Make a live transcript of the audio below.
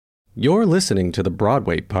You're listening to the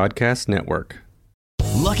Broadway Podcast Network.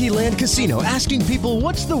 Lucky Land Casino, asking people,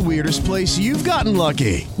 what's the weirdest place you've gotten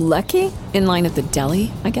lucky? Lucky? In line at the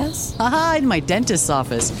deli, I guess? Aha, in my dentist's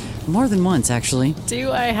office. More than once, actually.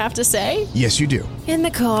 Do I have to say? Yes, you do. In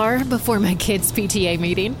the car before my kids' PTA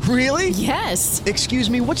meeting. Really? Yes.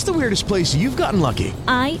 Excuse me, what's the weirdest place you've gotten lucky?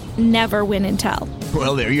 I never win and tell.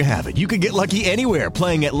 Well, there you have it. You can get lucky anywhere,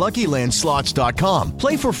 playing at LuckyLandSlots.com.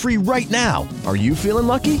 Play for free right now. Are you feeling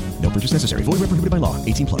lucky? No purchase necessary. Void where prohibited by law.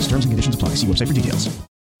 18+. Terms and conditions apply. See website for details.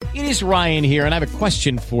 It is Ryan here, and I have a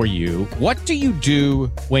question for you. What do you do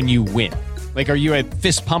when you win? Like, are you a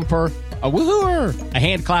fist pumper, a woohooer, a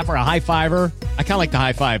hand clapper, a high fiver? I kind of like the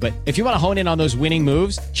high five, but if you want to hone in on those winning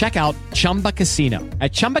moves, check out Chumba Casino.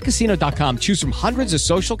 At ChumbaCasino.com, choose from hundreds of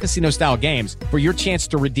social casino-style games for your chance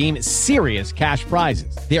to redeem serious cash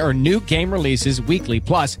prizes. There are new game releases weekly,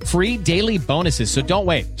 plus free daily bonuses, so don't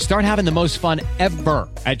wait. Start having the most fun ever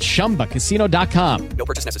at ChumbaCasino.com. No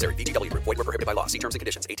purchase necessary. VGW. Void where prohibited by law. See terms and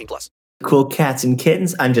conditions. 18+. Cool cats and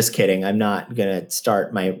kittens. I'm just kidding. I'm not going to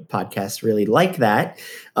start my podcast really like that.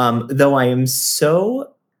 Though I am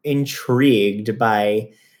so intrigued by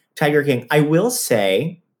Tiger King. I will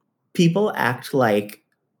say people act like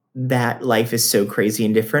that life is so crazy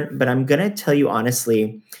and different, but I'm going to tell you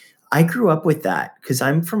honestly, I grew up with that because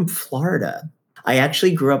I'm from Florida. I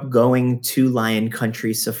actually grew up going to Lion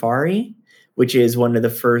Country Safari, which is one of the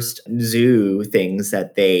first zoo things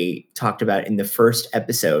that they talked about in the first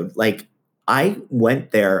episode. Like, I went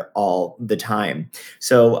there all the time.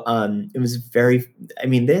 So it was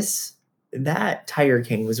that Tiger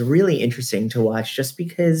King was really interesting to watch just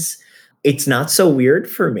because it's not so weird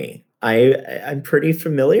for me. I'm pretty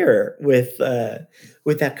familiar with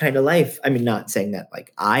that kind of life. I mean, not saying that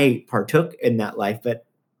like I partook in that life, but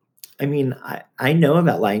I mean, I know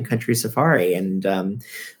about Lion Country Safari and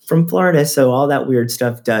from Florida, so all that weird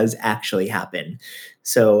stuff does actually happen.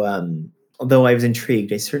 So although I was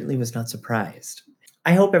intrigued, I certainly was not surprised.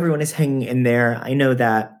 I hope everyone is hanging in there. I know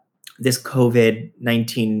that this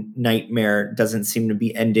COVID-19 nightmare doesn't seem to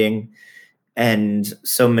be ending, and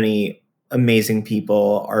so many amazing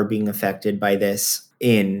people are being affected by this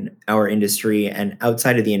in our industry and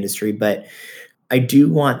outside of the industry. But I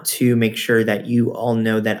do want to make sure that you all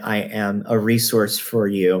know that I am a resource for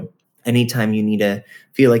you. Anytime you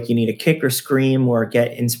feel like you need a kick or scream or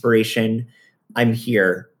get inspiration, I'm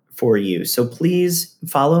here for you. So please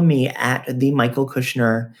follow me at the Michael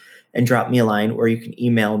Kushner and drop me a line, or you can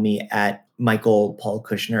email me at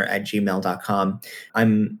michaelpaulkushner@gmail.com.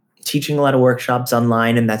 I'm teaching a lot of workshops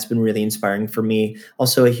online, and that's been really inspiring for me.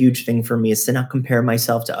 Also, a huge thing for me is to not compare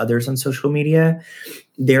myself to others on social media.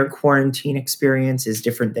 Their quarantine experience is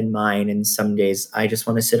different than mine. And some days I just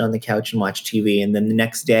want to sit on the couch and watch TV. And then the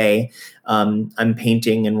next day I'm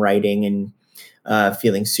painting and writing and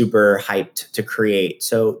feeling super hyped to create.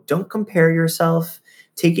 So don't compare yourself.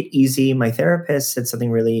 Take it easy. My therapist said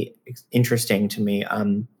something really interesting to me.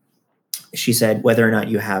 She said, whether or not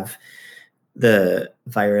you have the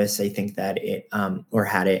virus, I think that it, or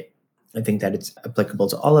had it, I think that it's applicable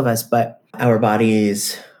to all of us, but our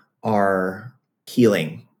bodies are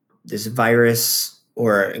healing. This virus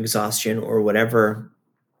or exhaustion or whatever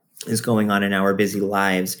is going on in our busy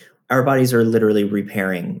lives, our bodies are literally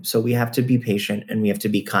repairing. So we have to be patient and we have to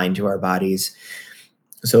be kind to our bodies.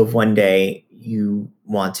 So if one day you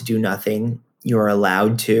want to do nothing, you're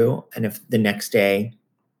allowed to. And if the next day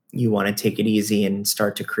you want to take it easy and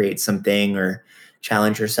start to create something or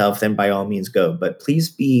challenge yourself, then by all means go. But please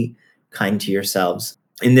be kind to yourselves.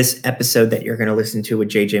 In this episode that you're going to listen to with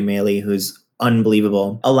JJ Maley, who's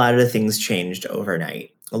unbelievable, a lot of the things changed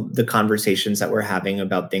overnight. The conversations that we're having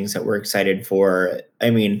about things that we're excited for.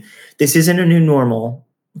 I mean, this isn't a new normal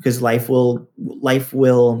because life will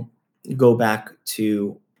go back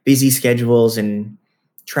to busy schedules and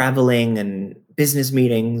traveling and business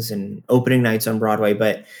meetings and opening nights on Broadway,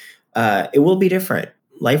 but it will be different.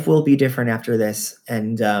 Life will be different after this.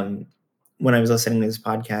 And when I was listening to this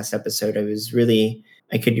podcast episode,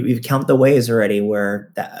 I could count the ways already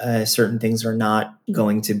where certain things are not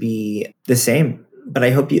going to be the same. But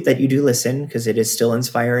I hope that you do listen because it is still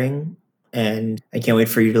inspiring. And I can't wait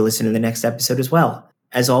for you to listen to the next episode as well.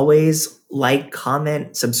 As always, like,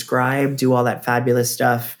 comment, subscribe, do all that fabulous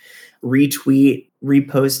stuff. Retweet,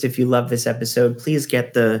 repost if you love this episode. Please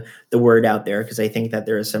get the word out there because I think that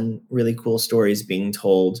there are some really cool stories being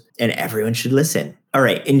told and everyone should listen. All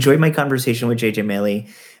right. Enjoy my conversation with JJ Maley.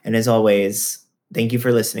 And as always, thank you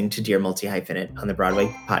for listening to Dear Multi-Hyphenate on the Broadway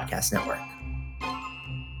Podcast Network.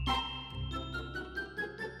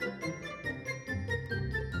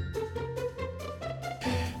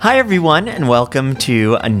 Hi, everyone, and welcome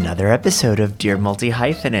to another episode of Dear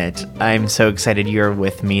Multi-Hyphenate. I'm so excited you're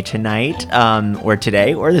with me tonight, or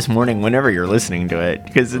today, or this morning, whenever you're listening to it,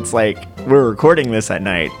 because it's like we're recording this at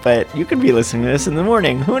night, but you could be listening to this in the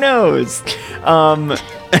morning. Who knows?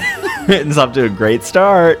 It's off to a great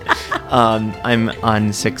start. I'm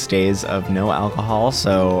on 6 days of no alcohol,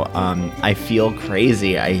 so I feel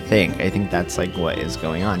crazy, I think that's like what is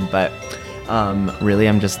going on, but really,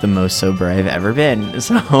 I'm just the most sober I've ever been.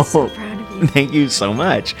 So proud of you. Thank you so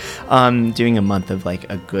much. Doing a month of like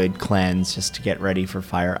a good cleanse just to get ready for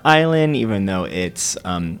Fire Island, even though it's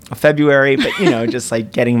February, but just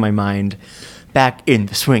like getting my mind back in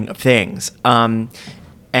the swing of things. And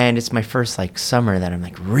it's my first like summer that I'm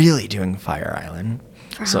like really doing Fire Island.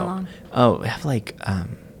 For how long? Oh, I have like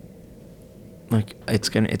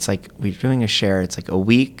it's like we're doing a share. It's like a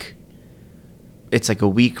week. It's like a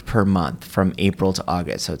week per month from April to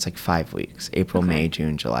August. So it's like 5 weeks, April, May,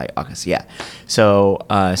 June, July, August. Yeah. So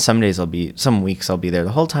some weeks I'll be there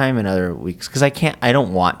the whole time, and other weeks, cause I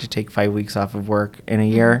don't want to take 5 weeks off of work in a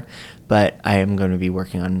year, but I am going to be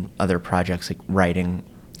working on other projects, like writing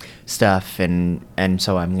stuff. And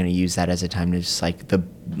so I'm going to use that as a time to just like the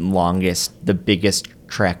biggest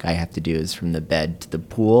trek I have to do is from the bed to the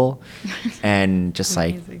pool and just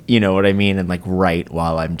like, you know what I mean? And like write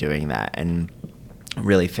while I'm doing that and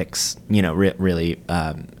really fixate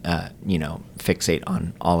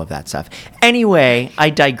on all of that stuff. Anyway, I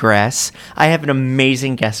digress. I have an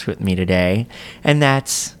amazing guest with me today, and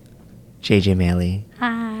that's JJ Maley.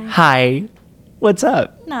 Hi. What's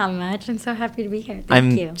up? Not much. I'm so happy to be here.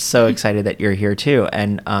 Thank you. I'm so excited that you're here too.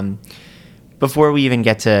 And before we even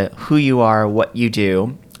get to who you are, what you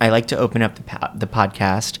do, I like to open up the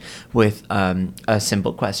podcast with a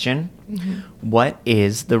simple question. Mm-hmm. What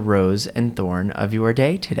is the rose and thorn of your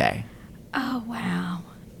day today? Oh, wow.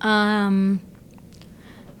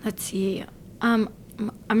 Let's see. I'm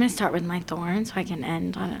going to start with my thorn so I can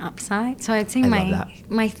end on an upside. So I'd say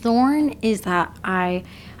my thorn is that I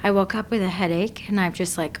woke up with a headache, and I've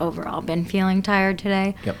just like overall been feeling tired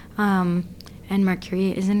today. Yep. And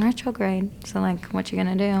Mercury is in retrograde, so like, what you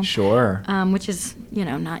gonna do? Sure. Which is,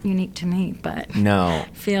 not unique to me, but no,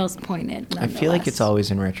 feels pointed. I feel like it's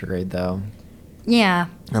always in retrograde, though. Yeah.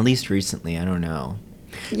 At least recently, I don't know.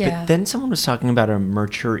 Yeah. But then someone was talking about a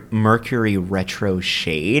Mercury retro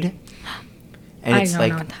shade. And I don't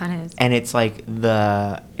know what that is. And it's like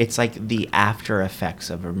the after effects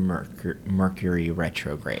of a Mercury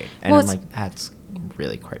retrograde, and I'm like, that's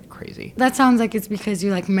really quite crazy. That sounds like it's because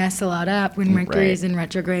you like mess a lot up when Mercury is in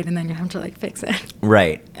retrograde, and then you have to like fix it.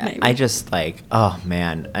 Right. I just like, oh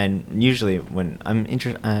man. And usually when I'm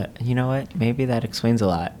you know what? Maybe that explains a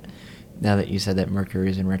lot. Now that you said that Mercury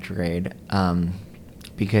is in retrograde,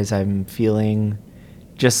 because I'm feeling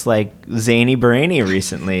just like zany brainy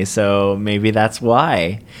recently, so maybe that's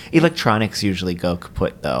why. Electronics usually go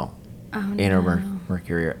kaput though. Oh no. In a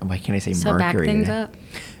Mercury. Why can't I say so Mercury? Back things up.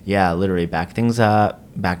 Yeah, literally back things up.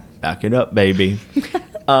 Back it up, baby.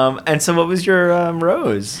 And so what was your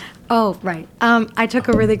rose? Oh, right. I took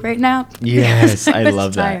a really great nap. Yes, I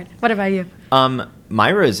love tired. that. What about you?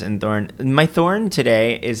 My rose and thorn. My thorn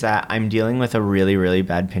today is that I'm dealing with a really, really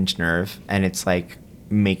bad pinched nerve, and it's like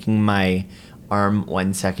making my arm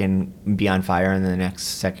 1 second be on fire and then the next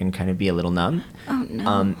second kind of be a little numb. Oh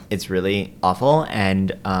no. It's really awful,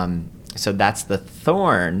 and so that's the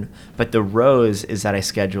thorn. But the rose is that I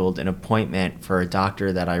scheduled an appointment for a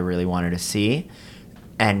doctor that I really wanted to see,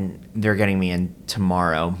 and they're getting me in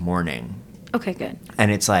tomorrow morning. Okay, good.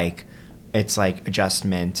 And it's like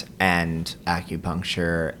adjustment and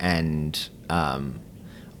acupuncture and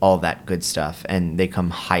all that good stuff, and they come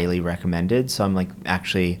highly recommended. So I'm like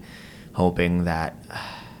actually hoping that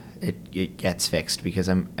it gets fixed, because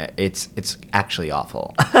it's actually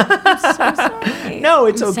awful. I'm so sorry. No,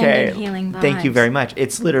 it's I'm okay. sending healing vibes. Thank you very much.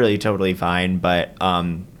 It's literally totally fine, but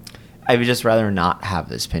I would just rather not have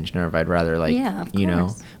this pinched nerve. I'd rather like,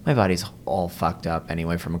 my body's all fucked up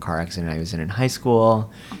anyway from a car accident I was in high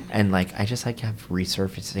school, and like I just like have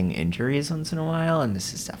resurfacing injuries once in a while, and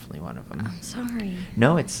this is definitely one of them. I'm sorry.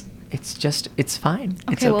 No, it's fine.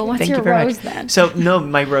 Okay, well, what's your rose then? So no,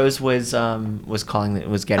 my rose was getting an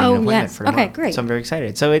appointment for tomorrow. Okay, great. So I'm very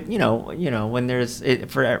excited. So it when there's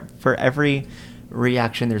for every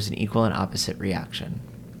reaction there's an equal and opposite reaction.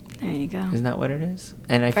 There you go. Isn't that what it is?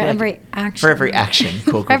 And I for feel every like action. For every action.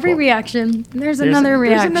 Cool. For every reaction, there's another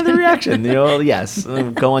reaction. There's another reaction. Yes.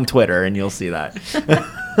 Go on Twitter and you'll see that.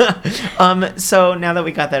 So now that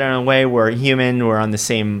we got that out of the way, we're human. We're on the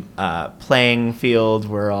same playing field.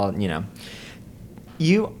 We're all,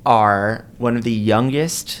 You are one of the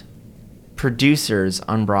youngest producers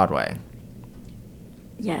on Broadway.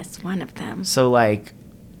 Yes, one of them. So, like,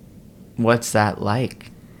 what's that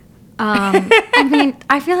like? I mean,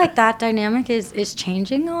 I feel like that dynamic is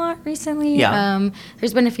changing a lot recently. Yeah.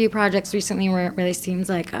 There's been a few projects recently where it really seems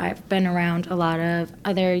like I've been around a lot of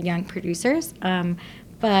other young producers.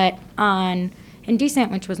 But on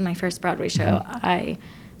Indecent, which was my first Broadway show, I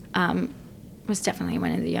was definitely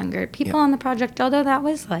one of the younger people on the project, although that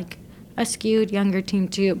was like a skewed younger team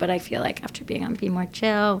too. But I feel like after being on Be More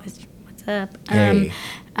Chill, what's up?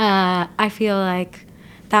 I feel like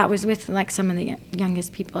that was with like some of the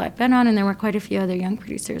youngest people I've been on, and there were quite a few other young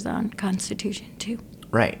producers on Constitution too.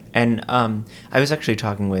 Right. And I was actually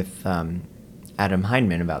talking with Adam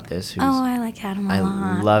Hindman about this. I like Adam a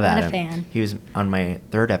lot. I love Adam. I'm a fan. He was on my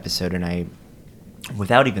third episode, and I,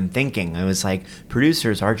 without even thinking, I was like,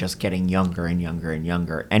 producers are just getting younger and younger and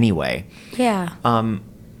younger anyway. Yeah.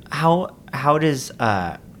 How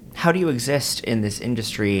do you exist in this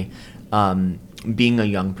industry being a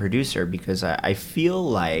young producer? Because I feel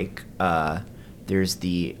like there's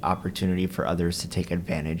the opportunity for others to take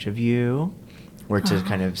advantage of you, or to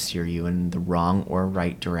kind of steer you in the wrong or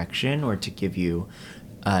right direction, or to give you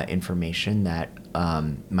information that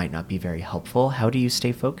might not be very helpful. How do you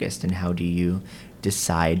stay focused, and how do you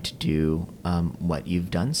decide to do what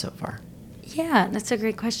you've done so far? Yeah, that's a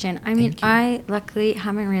great question. I mean, I luckily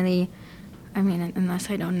haven't really, unless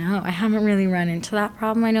I don't know, I haven't really run into that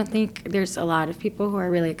problem. I don't think there's a lot of people who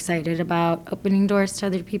are really excited about opening doors to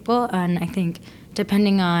other people. And I think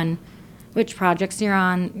depending on which projects you're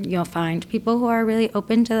on, you'll find people who are really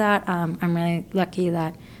open to that. I'm really lucky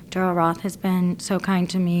that Daryl Roth has been so kind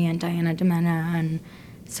to me, and Diana DiMenna. And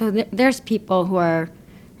so there's people who are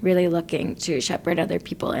really looking to shepherd other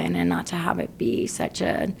people in, and not to have it be such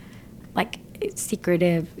a like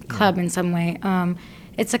secretive club in some way.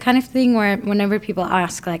 It's the kind of thing where whenever people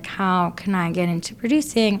ask like, how can I get into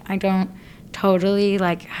producing, I don't totally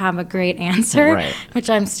like have a great answer, which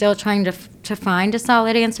I'm still trying to find a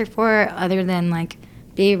solid answer for, other than like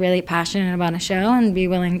be really passionate about a show and be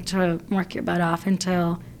willing to work your butt off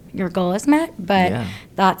until your goal is met. But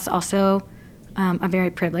that's also a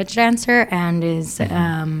very privileged answer, and is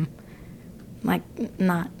like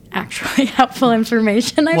not actually helpful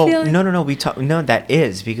information. I feel like. No, that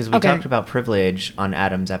is, because we talked about privilege on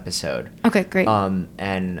Adam's episode. Okay, great.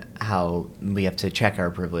 And how we have to check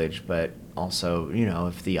our privilege, but also,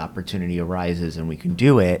 if the opportunity arises and we can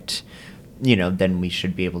do it, then we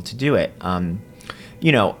should be able to do it.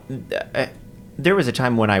 There was a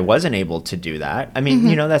time when I wasn't able to do that. I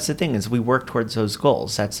mean, that's the thing, is we work towards those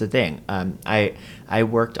goals. That's the thing. I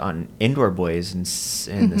worked on Indoor Boys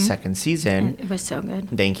in the second season. It was so good.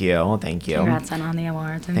 Thank you. Congrats on the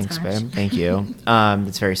awards. And thanks, such. babe. Thank you.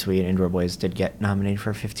 It's very sweet. Indoor Boys did get nominated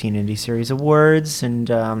for 15 Indie Series Awards, and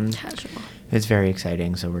Casual. It's very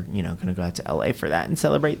exciting. So we're going to go out to LA for that and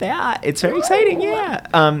celebrate that. It's very exciting. Yeah.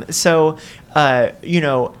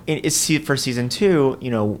 For season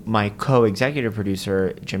 2, my co-executive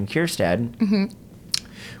producer Jim Kierstead,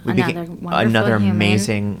 another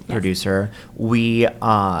amazing producer. We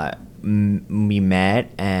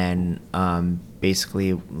met and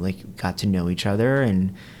basically like got to know each other,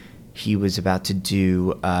 and he was about to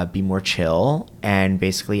do Be More Chill, and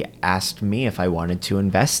basically asked me if I wanted to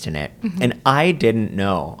invest in it. And I didn't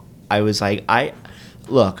know. I was like,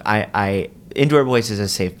 Indoor Boys is a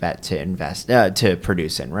safe bet to invest, to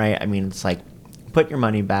produce in, right? I mean, it's like, put your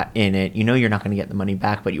money back in it. You're not going to get the money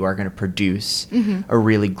back, but you are going to produce a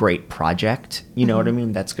really great project. You know what I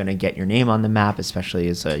mean? That's going to get your name on the map, especially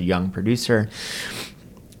as a young producer.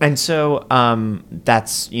 And so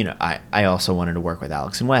that's, I also wanted to work with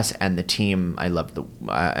Alex and Wes and the team. I love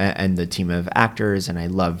and the team of actors, and I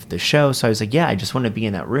love the show. So I was like, yeah, I just want to be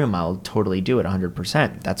in that room. I'll totally do it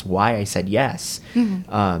 100%. That's why I said yes.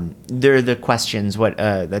 There are the questions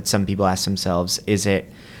that some people ask themselves. Is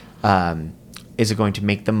it going to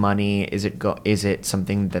make them money? Is it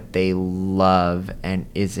something that they love? And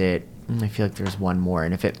is it, I feel like there's one more,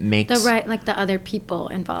 and if it makes the other people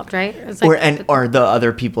involved, right? Are the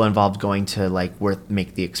other people involved going to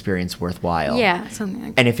make the experience worthwhile? Yeah, something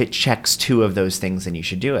like that. And if it checks 2 of those things, then you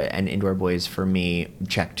should do it. And Indoor Boys for me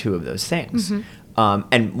checked 2 of those things.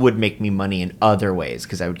 And would make me money in other ways,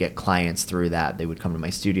 because I would get clients through that. They would come to my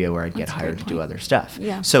studio, where I'd get hired to do other stuff.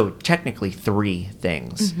 Yeah. So technically 3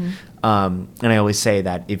 things. And I always say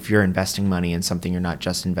that if you're investing money in something, you're not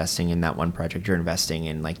just investing in that one project. You're investing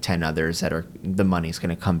in like 10 others that the money's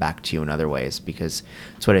going to come back to you in other ways, because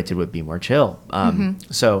it's what I did with Be More Chill.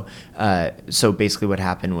 So basically what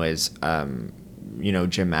happened was,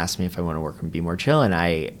 Jim asked me if I want to work on Be More Chill, and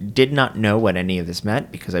I did not know what any of this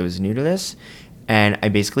meant because I was new to this. And I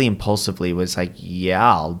basically impulsively was like, yeah,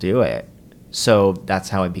 I'll do it. So that's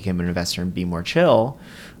how I became an investor in Be More Chill.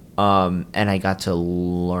 And I got to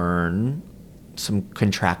learn some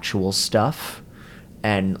contractual stuff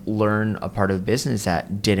and learn a part of business that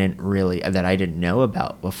I didn't know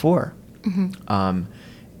about before.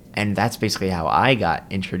 And that's basically how I got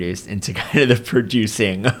introduced into kind of the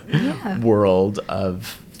producing world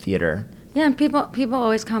of theater. Yeah, and people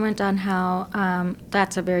always comment on how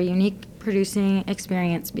that's a very unique producing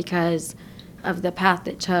experience because of the path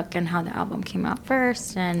it took and how the album came out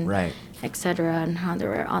first and et cetera, and how there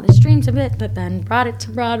were all the streams of it that then brought it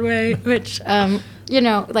to Broadway, which,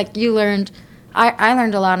 like you learned, I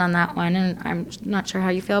learned a lot on that one, and I'm not sure how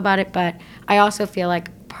you feel about it, but I also feel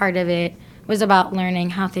like part of it was about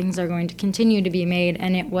learning how things are going to continue to be made,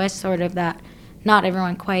 and it was sort of that not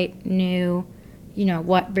everyone quite knew,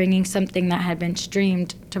 what bringing something that had been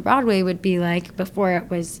streamed to Broadway would be like before it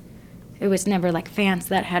was never like fans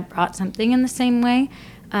that had brought something in the same way.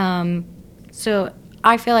 So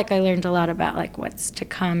I feel like I learned a lot about like what's to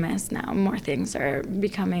come as now more things are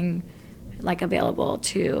becoming like available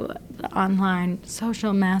to the online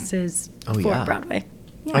social masses for Broadway.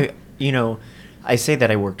 Yeah. I say that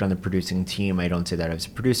I worked on the producing team. I don't say that I was a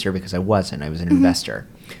producer because I wasn't. I was an investor.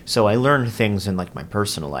 So I learned things in like my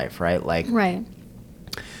personal life, right? Like,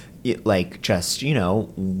 like just,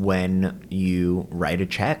 when you write a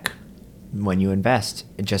check, when you invest,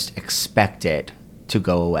 just expect it to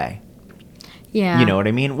go away. Yeah. You know what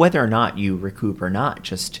I mean? Whether or not you recoup or not,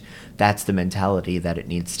 just that's the mentality that it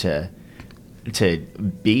needs to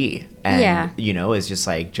be. And, is just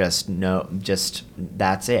like, just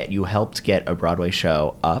that's it. You helped get a Broadway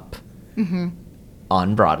show up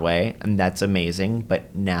on Broadway, and that's amazing.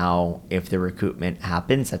 But now if the recoupment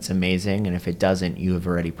happens, that's amazing. And if it doesn't, you have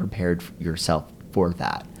already prepared yourself for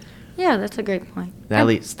that. Yeah, that's a great point. At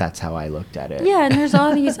least that's how I looked at it. Yeah, and there's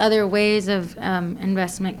all these other ways of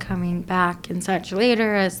investment coming back and such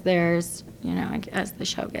later as there's, as the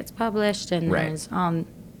show gets published and there's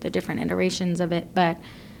the different iterations of it. But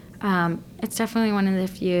it's definitely one of the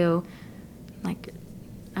few, like,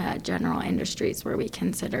 general industries where we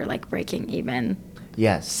consider, like, breaking even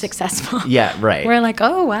successful. Yeah, right. We're like,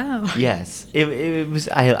 oh, wow. Yes. It was,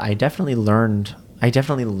 I definitely learned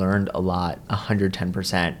a lot,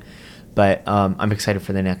 110%. But I'm excited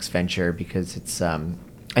for the next venture because it's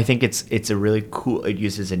I think it's a really cool. It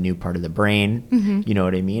uses a new part of the brain. You know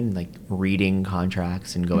what I mean? Like reading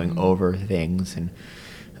contracts and going over things, and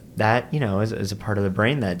that is a part of the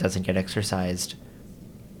brain that doesn't get exercised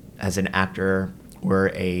as an actor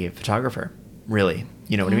or a photographer. Really,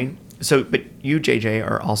 you know what I mean? So, but you, JJ,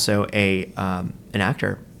 are also an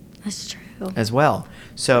actor. That's true. As well.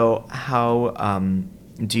 So how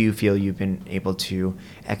do you feel you've been able to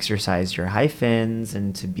exercise your hyphens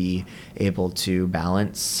and to be able to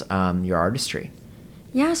balance your artistry?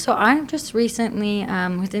 Yeah, so I've just recently,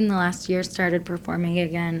 within the last year, started performing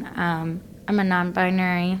again. I'm a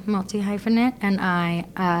non-binary multi-hyphenate, and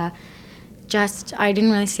I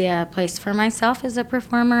didn't really see a place for myself as a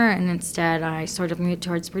performer, and instead I sort of moved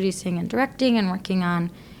towards producing and directing and working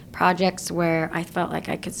on projects where I felt like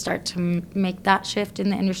I could start to make that shift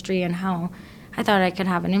in the industry and how I thought I could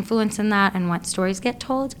have an influence in that and what stories get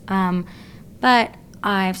told. But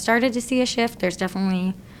I've started to see a shift. There's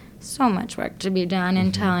definitely so much work to be done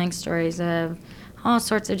in telling stories of all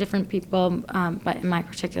sorts of different people, but in my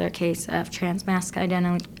particular case of trans-mask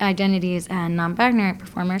identities and non-binary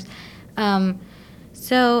performers.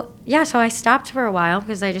 So I stopped for a while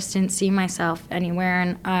because I just didn't see myself anywhere,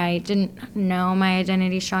 and I didn't know my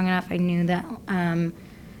identity strong enough. I knew that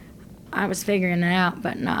I was figuring it out,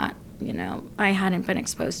 but not, I hadn't been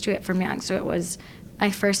exposed to it from young. So I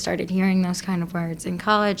first started hearing those kind of words in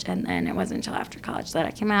college, and then it wasn't until after college that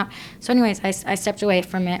I came out. So anyways, I stepped away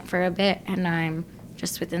from it for a bit, and I'm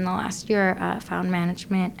just within the last year found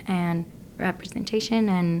management and representation,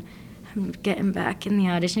 and I'm getting back in the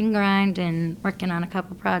audition grind and working on a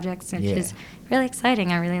couple projects, which is really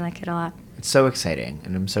exciting. I really like it a lot. It's so exciting,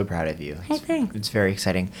 and I'm so proud of you. Hey, thanks. It's very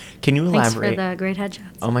exciting. Can you elaborate? Thanks for the great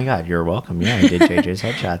headshots. Oh my God, you're welcome. Yeah, I did JJ's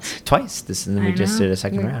headshots twice. We just did a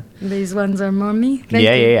second round. These ones are more me. Thank you.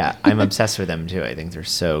 Yeah. I'm obsessed with them too. I think they're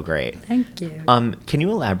so great. Thank you. Can you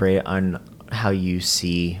elaborate on how you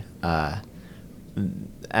see the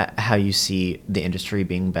industry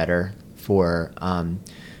being better for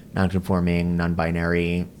non-conforming,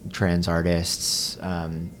 non-binary, trans artists?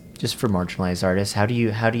 Just for marginalized artists, how do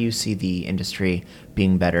you see the industry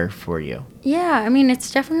being better for you? Yeah, I mean,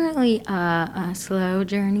 it's definitely a slow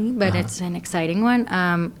journey, but it's an exciting one.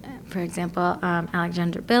 For example,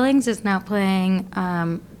 Alexandra Billings is now playing,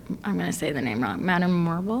 I'm going to say the name wrong, Madame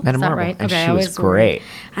Marble. Madame Is that Marble. right? And Okay, she was great.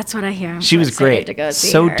 That's what I hear. She was great. To go see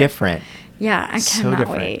so her. Different. Yeah, I So cannot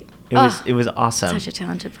different. wait. It was awesome. Such a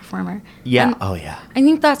talented performer. Yeah. And yeah. I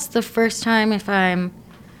think that's the first time, if I'm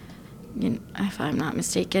not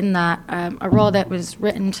mistaken, that a role that was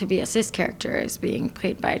written to be a cis character is being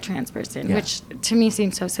played by a trans person, Yeah. which to me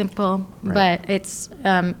seems so simple, Right. but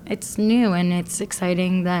it's new and it's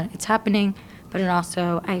exciting that it's happening. But it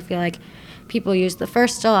also, I feel like people use the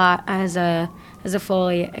first a lot as a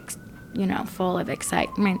fully, full of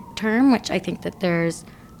excitement term, which I think that there's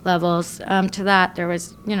levels to that. There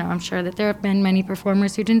was, I'm sure that there have been many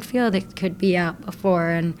performers who didn't feel they could be out before,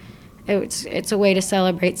 and it's a way to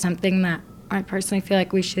celebrate something that I personally feel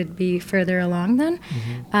like we should be further along than.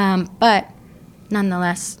 But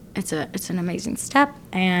nonetheless, it's an amazing step,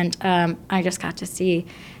 and I just got to see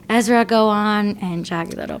Ezra go on and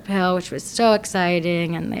Jagged Little Pill, which was so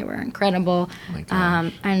exciting, and they were incredible,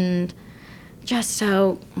 and just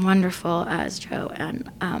so wonderful as Joe,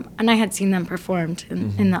 and I had seen them performed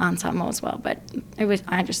in the ensemble as well, but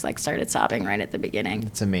I just started sobbing right at the beginning.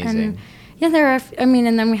 It's amazing. And,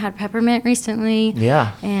 and then we had Peppermint recently.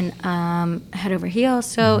 Yeah. And Head Over Heels.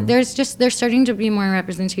 So there's starting to be more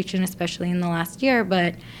representation, especially in the last year.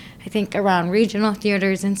 But I think around regional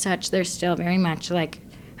theaters and such, there's still very much like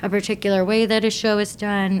a particular way that a show is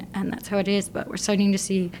done, and that's how it is. But we're starting to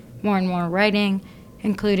see more and more writing,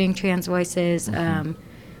 including trans voices.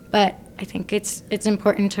 But I think it's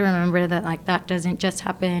important to remember that that doesn't just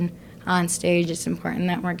happen on stage. It's important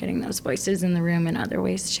that we're getting those voices in the room in other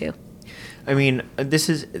ways too. I mean, I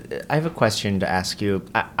have a question to ask you.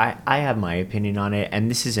 I have my opinion on it, and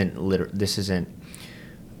this isn't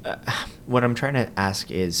what I'm trying to ask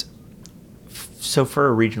is, so for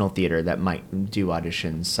a regional theater that might do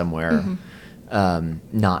auditions somewhere,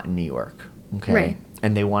 not in New York, okay? Right.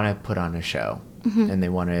 And they want to put on a show, and they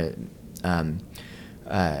want to,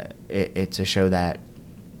 it's a show that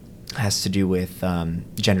has to do with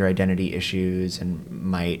gender identity issues and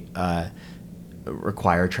might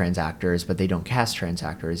require trans actors, but they don't cast trans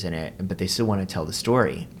actors in it, but they still want to tell the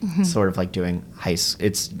story. Sort of like doing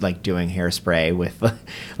it's like doing Hairspray with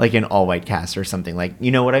like an all-white cast or something, like, you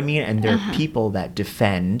know what I mean? And there are people that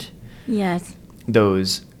defend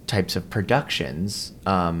those types of productions,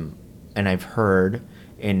 and I've heard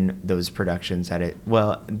in those productions that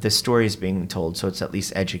the story is being told, so it's at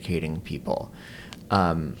least educating people.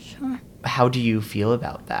 Sure. How do you feel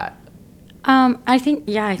about that? I think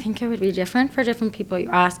it would be different for different people you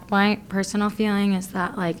ask. My personal feeling is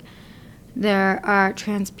that there are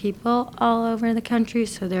trans people all over the country,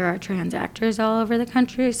 so there are trans actors all over the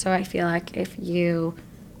country. So I feel like if you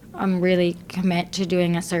really commit to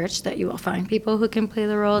doing a search, that you will find people who can play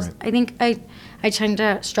the roles. Right. I think I tend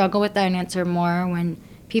to struggle with that answer more when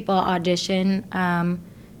people audition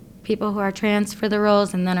people who are trans for the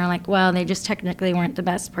roles and then are like, well, they just technically weren't the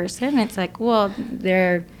best person. It's like, well,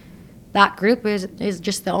 that group is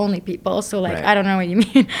just the only people, so right. I don't know what you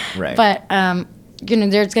mean. Right. But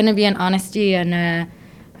there's going to be an honesty and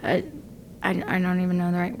I don't even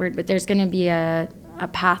know the right word, but there's going to be a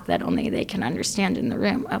path that only they can understand in the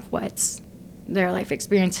room of what their life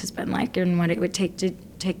experience has been like and what it would take to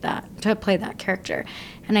play that character.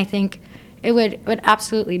 And I think it would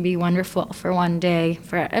absolutely be wonderful for one day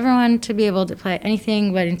for everyone to be able to play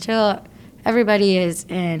anything, but until everybody is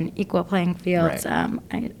in equal playing fields, right.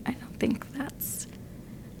 I don't think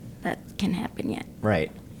that can happen yet.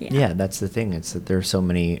 Right. Yeah, that's the thing. It's that there are so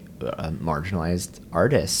many marginalized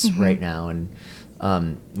artists right now, and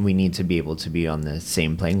we need to be able to be on the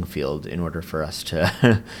same playing field in order for us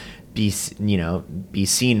to be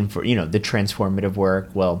seen for, the transformative work.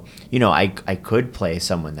 Well, I could play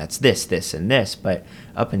someone that's this, and this, but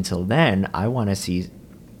up until then, I want to see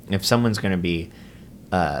if someone's going to be,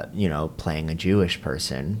 playing a Jewish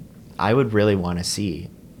person, I would really want to see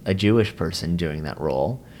a Jewish person doing that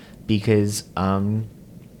role because,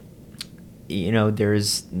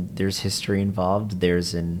 there's history involved.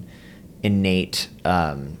 There's an innate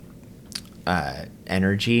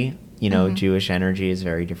energy. Jewish energy is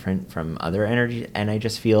very different from other energy, and I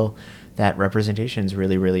just feel that representation is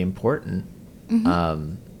really, really important.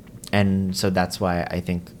 And so that's why I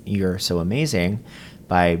think you're so amazing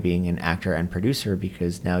by being an actor and producer,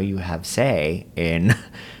 because now you have say in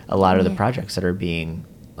a lot of the projects that are being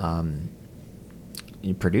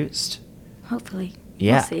produced. Hopefully.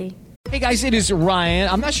 Yeah. We'll see. Hey guys, it is Ryan.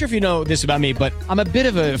 I'm not sure if you know this about me, but I'm a bit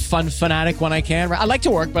of a fun fanatic when I can. I like to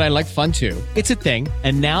work, but I like fun too. It's a thing.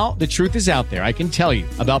 And now the truth is out there. I can tell you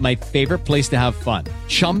about my favorite place to have fun.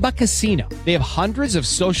 Chumba Casino. They have hundreds of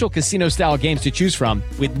social casino style games to choose from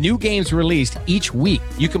with new games released each week.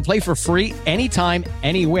 You can play for free anytime,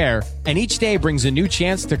 anywhere. And each day brings a new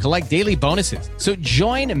chance to collect daily bonuses. So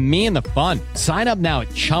join me in the fun. Sign up now at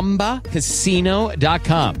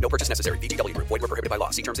ChumbaCasino.com. No purchase necessary. VGW. Void where prohibited by law.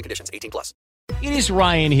 See terms and conditions. 18+. It is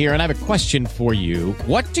Ryan here, and I have a question for you.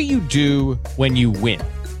 What do you do when you win?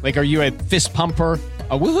 Like, are you a fist pumper,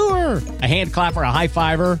 a woohooer, a hand clapper, a high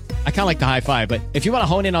fiver? I kind of like the high five, but if you want to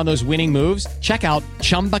hone in on those winning moves, check out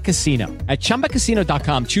Chumba Casino. At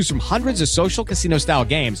ChumbaCasino.com, choose from hundreds of social casino style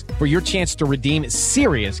games for your chance to redeem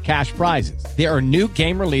serious cash prizes. There are new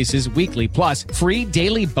game releases weekly, plus free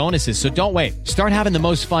daily bonuses. So don't wait. Start having the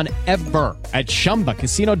most fun ever at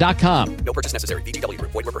ChumbaCasino.com. No purchase necessary. VGW.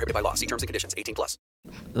 Void where prohibited by law. See terms and conditions. 18+.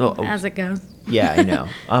 As it goes. Yeah, I know.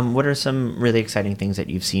 What are some really exciting things that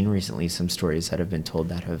you've seen recently? Some stories that have been told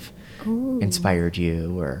that have inspired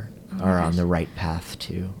you or are on the right path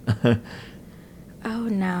to? Oh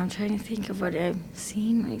no, I'm trying to think of what I've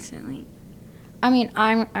seen recently. I mean,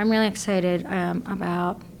 I'm really excited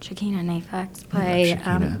about Shakina Nafak's play,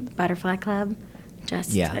 Butterfly Club.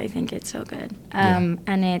 I think it's so good. And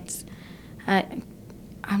it's,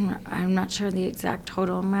 I'm not sure the exact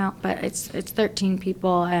total amount, but it's 13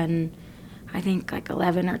 people, and I think like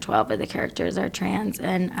 11 or 12 of the characters are trans.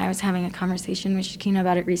 And I was having a conversation with Shakina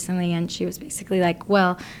about it recently, and she was basically like,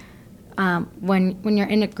 well, when you're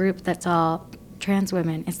in a group that's all trans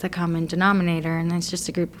women, it's the common denominator, and it's just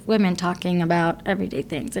a group of women talking about everyday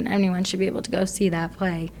things, and anyone should be able to go see that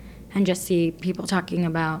play and just see people talking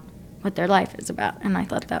about what their life is about. And I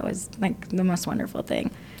thought that was like the most wonderful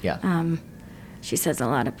thing. Yeah. She says a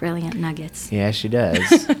lot of brilliant nuggets. Yeah, she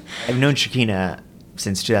does. I've known Shakina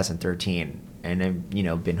since 2013, and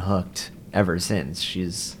I've been hooked ever since.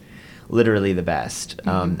 She's literally the best,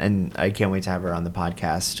 and I can't wait to have her on the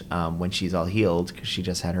podcast when she's all healed, because she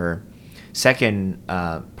just had her second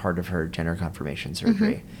part of her gender confirmation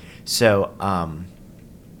surgery. So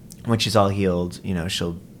when she's all healed,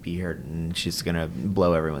 she'll be here, and she's gonna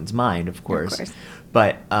blow everyone's mind, of course.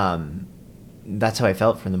 But that's how I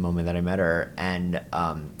felt from the moment that I met her, and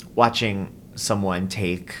watching someone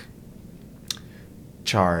take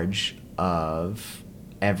charge of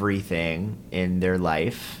everything in their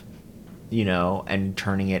life, and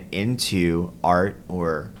turning it into art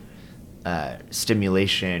or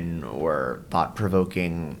stimulation or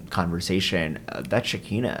thought-provoking conversation. That's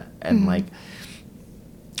Shakina, and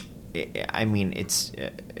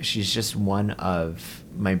she's just one of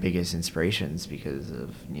my biggest inspirations because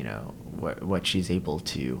of what she's able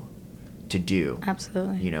to do.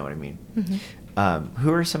 Absolutely. You know what I mean?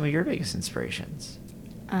 Who are some of your biggest inspirations?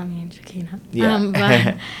 I mean, Shakina.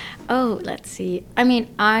 Yeah. Let's see. I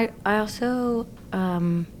mean, I also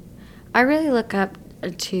I really look up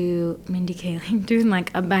to Mindy Kaling doing like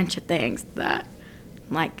a bunch of things that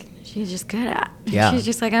like she's just good at. Yeah. She's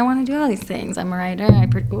just like, I want to do all these things. I'm a writer.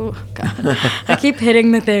 Oh God, I keep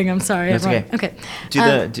hitting the thing. I'm sorry. That's okay. Okay.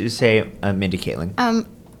 Do say Mindy Kaling.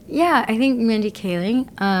 Yeah, I think Mindy Kaling.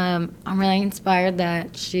 I'm really inspired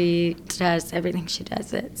that she does everything she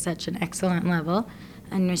does at such an excellent level,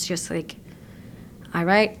 and it's just like, I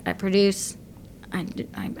write, I produce, I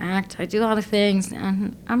act, I do all the things,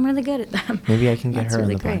 and I'm really good at them. Maybe I can get That's her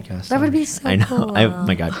really on the great. podcast. That would be so I know. cool. Oh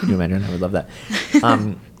my God, can you imagine? I would love that.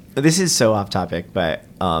 This is so off topic, but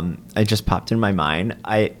it just popped in my mind.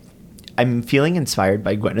 I'm feeling inspired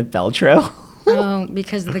by Gwyneth Paltrow. Oh,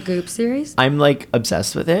 because of the Goop series? I'm like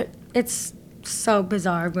obsessed with it. It's so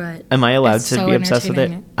bizarre, but am I allowed to be obsessed with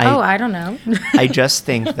it? I don't know. I just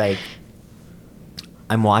think like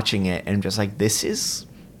I'm watching it and I'm just like, this is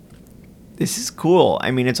cool.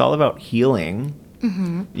 I mean, it's all about healing.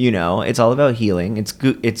 It's all about healing. It's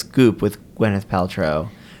Goop with Gwyneth Paltrow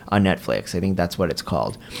on Netflix. I think that's what it's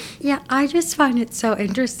called. Yeah, I just find it so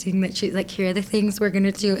interesting that she's like, here are the things we're going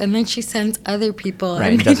to do. And then she sends other people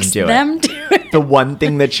and makes them do it. The one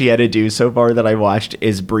thing that she had to do so far that I watched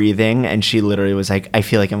is breathing. And she literally was like, I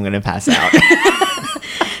feel like I'm going to pass out.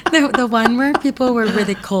 The one where people were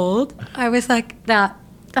really cold, I was like, that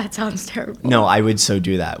sounds terrible. No, I would so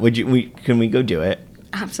do that. Can we go do it?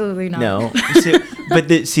 Absolutely not. No.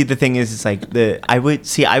 The thing is, it's like I would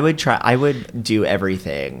do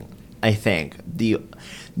everything. I think the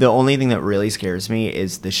only thing that really scares me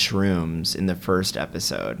is the shrooms in the first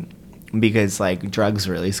episode, because like drugs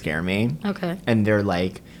really scare me. Okay. And they're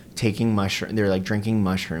like they're like drinking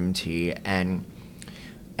mushroom tea and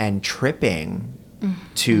tripping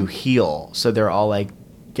to heal. So they're all like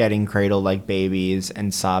getting cradled like babies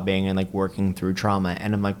and sobbing and like working through trauma.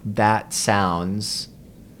 And I'm like, that sounds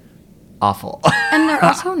awful. And they're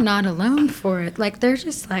also not alone for it. Like, they're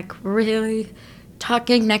just like really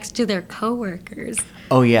talking next to their coworkers.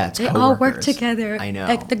 Oh yeah, it's they coworkers. all work together. I know.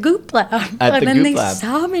 At the Goop Lab. At the then Goop they Lab.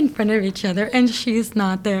 sob in front of each other, and she's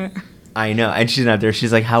not there. I know, and she's not there.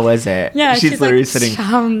 She's like, "How was it?" Yeah, she's literally like, sitting.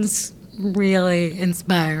 Sounds really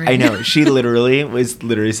inspiring. I know. She literally was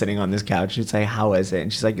sitting on this couch. She's like, "How was it?"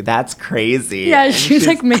 And she's like, "That's crazy." Yeah, and she's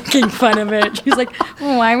like making fun of it. She's like,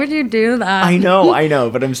 "Why would you do that?" I know,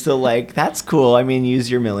 but I'm still like, that's cool. I mean,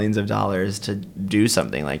 use your millions of dollars to do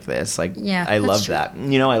something like this. Like, yeah, I love true. that.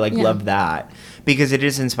 You know, I like love that because it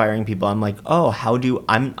is inspiring people. I'm like, oh,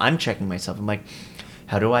 I'm checking myself. I'm like,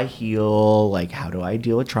 how do I heal? Like, how do I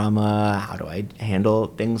deal with trauma? How do I handle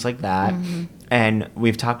things like that? Mm-hmm. And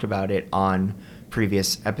we've talked about it on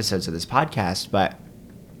previous episodes of this podcast, but,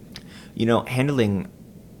 you know, handling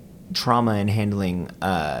trauma and handling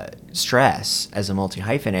stress as a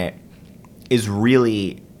multi-hyphenate is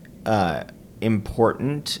really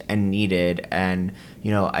important and needed. And,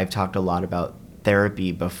 you know, I've talked a lot about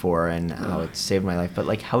therapy before and how it saved my life, but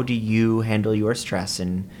like, how do you handle your stress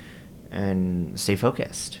and stay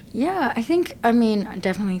focused? Yeah, I mean,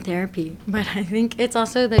 definitely therapy, but I think it's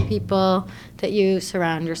also the people that you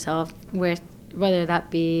surround yourself with, whether that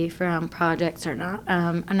be from projects or not.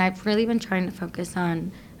 And I've really been trying to focus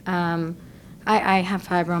on, I have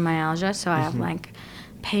fibromyalgia, so I have like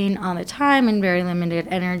pain all the time and very limited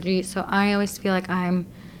energy. So I always feel like I'm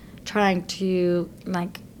trying to,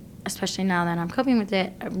 like, especially now that I'm coping with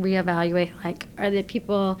it, reevaluate, like, are the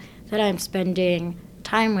people that I'm spending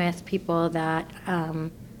time with people that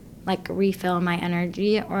like refill my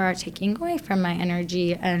energy or are taking away from my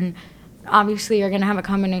energy? And obviously you're going to have a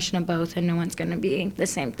combination of both, and no one's going to be the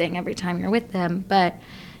same thing every time you're with them. But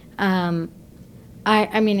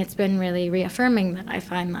I mean, it's been really reaffirming that I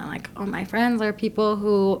find that like all my friends are people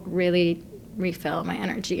who really refill my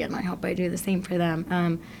energy, and I hope I do the same for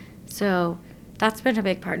them. So that's been a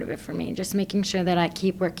big part of it for me, just making sure that I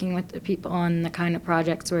keep working with the people on the kind of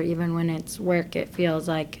projects where even when it's work, it feels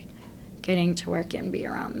like getting to work and be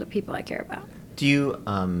around the people I care about. Do you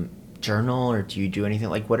journal, or do you do anything?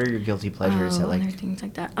 Like, what are your guilty pleasures? Other things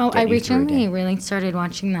like that. I recently really started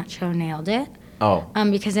watching that show, Nailed It. Oh.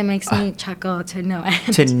 Because it makes me chuckle to no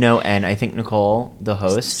end. To no end. I think Nicole, the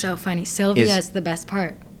host. So funny. Sylvia's the best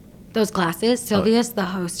part. Those glasses. Sylvia's the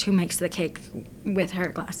host who makes the cake with her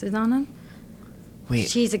glasses on them. Wait.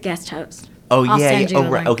 She's a guest host. Oh, I'll yeah. send you Oh, a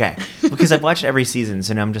right. link. Okay. Because I've watched every season,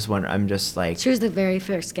 so now I'm just wondering. I'm just like. She was the very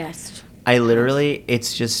first guest. I literally,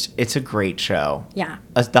 it's a great show. Yeah.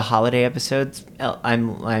 The holiday episodes,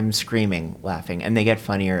 I'm screaming, laughing, and they get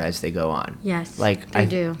funnier as they go on. Yes, like they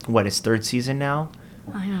do. What, it's third season now?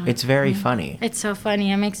 I know. It's very funny. It's so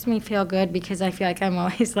funny. It makes me feel good because I feel like I'm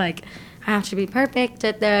always like, I have to be perfect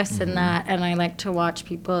at this and that, and I like to watch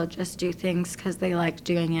people just do things because they like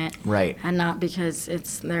doing it. Right. And not because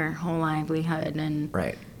it's their whole livelihood. And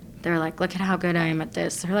right. They're like, look at how good I am at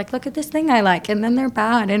this. They're like, look at this thing I like. And then they're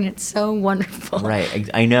bad, and it's so wonderful. Right.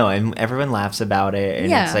 I know. And everyone laughs about it.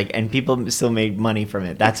 And it's like, and people still make money from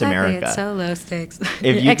it. That's exactly. America. It's so low stakes.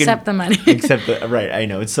 Except the money. Right. I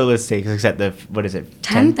know. It's so low stakes, except what is it?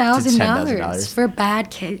 $10,000 for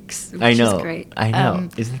bad cakes. Which I know. Is great. I know.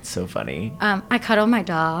 Isn't it so funny? I cuddle my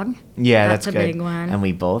dog. Yeah, that's good. a big one. And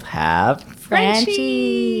we both have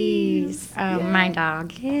Frenchies. My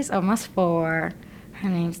dog is almost 4. Her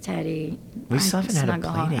name's Teddy. We still haven't had a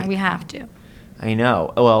play date. We have to. I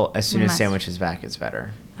know. Well, as soon as Sandwich is back, it's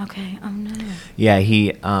better. Okay. Oh no. Yeah, he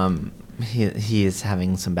is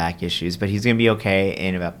having some back issues, but he's gonna be okay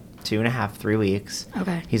in about 2.5, 3 weeks.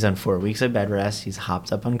 Okay. He's on 4 weeks of bed rest. He's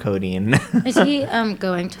hopped up on codeine. Is he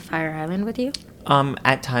going to Fire Island with you?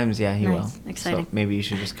 At times, yeah, he will. Exciting. So maybe you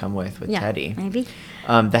should just come with Teddy. Maybe.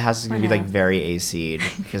 The house is gonna be like very AC'd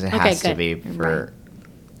because it has to be for. Right.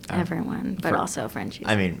 Everyone, but also Frenchies.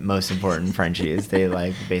 I mean, most important Frenchies. They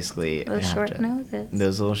like basically those short noses.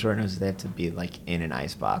 Those little short noses. They have to be like in an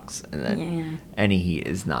ice box, and then any heat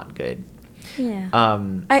is not good. Yeah.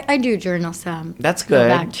 I do journal some. That's good. Go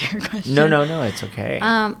back to your question. No, it's okay.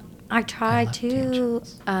 I try to.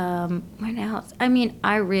 What else? I mean,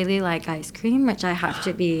 I really like ice cream, which I have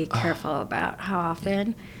to be careful about how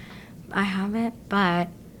often I have it, but.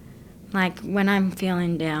 Like, when I'm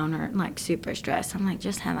feeling down or, like, super stressed, I'm like,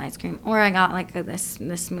 just have ice cream. Or I got, like, this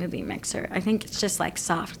smoothie mixer. I think it's just, like,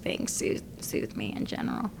 soft things soothe me in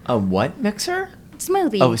general. A what mixer?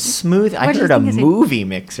 Smoothie. Oh, smooth. I heard a movie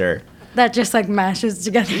mixer. that just like mashes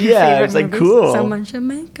together. Yeah, it's like movies. cool. Someone should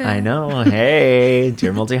make it. I know. Hey,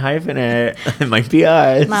 dear multi-hyphenate. It might be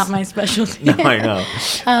us. Not my specialty. No, I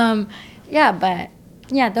know. Yeah, but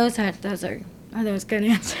yeah, those are those good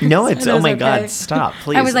answers? No, it's Are oh those my okay? God, stop,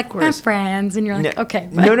 please. I was of like, my course. friends, and you're like, No, okay.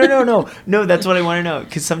 No, that's what I want to know.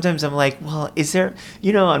 Because sometimes I'm like, well, is there,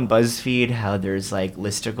 on BuzzFeed how there's like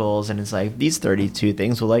listicles and it's like these 32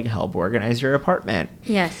 things will like help organize your apartment.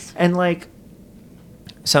 Yes. And like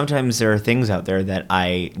sometimes there are things out there that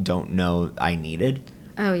I don't know I needed.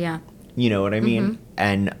 Oh yeah. You know what I mean?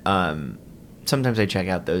 And sometimes I check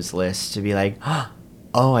out those lists to be like,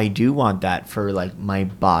 oh, I do want that for like my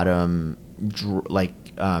bottom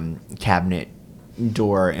cabinet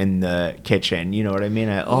door in the kitchen. You know what I mean?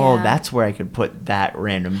 That's where I could put that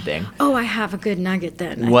random thing. Oh, I have a good nugget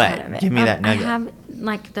then. What? Give me that nugget. I have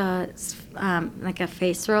like like a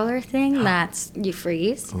face roller thing that's you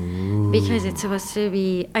freeze. Ooh. Because it's supposed to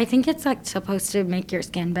be. I think it's like supposed to make your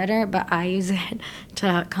skin better, but I use it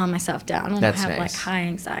to calm myself down when I have like high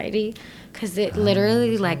anxiety, because it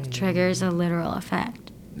literally like triggers a literal effect.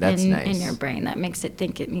 That's nice. In your brain that makes it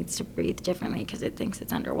think it needs to breathe differently because it thinks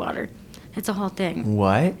it's underwater. It's a whole thing.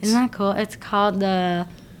 What? Isn't that cool? It's called the.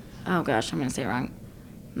 Oh gosh, I'm gonna say it wrong.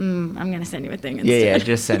 I'm gonna send you a thing instead. Yeah,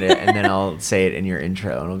 just send it, and then I'll say it in your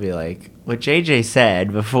intro, and it'll be like, what JJ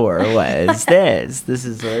said before was this. This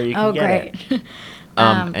is where you can get it.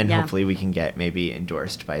 And hopefully we can get maybe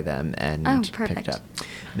endorsed by them and picked up.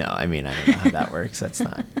 No, I mean, I don't know how that works. That's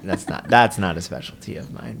not a specialty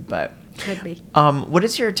of mine, but could be. What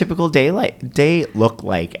does your typical day look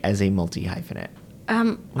like as a multi-hyphenate?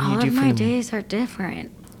 All of my days are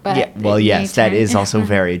different. But yeah, well, yes, that is also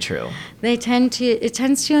very true. It tends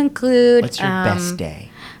to include. What's your best day?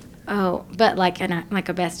 Oh, but like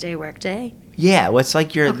a best day work day? Yeah, what's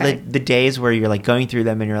like your the days where you're like going through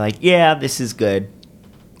them and you're like, yeah, this is good.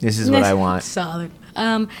 This is what I want. Solid.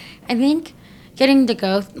 I think getting to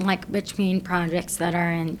go like between projects that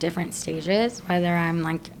are in different stages, whether I'm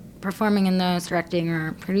like performing in those, directing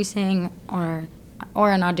or producing or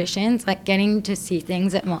in auditions, like getting to see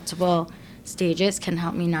things at multiple stages can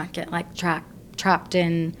help me not get like trapped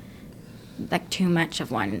in like too much of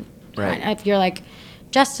one. Right. If you're like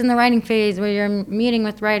just in the writing phase where you're meeting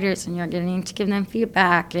with writers and you're getting to give them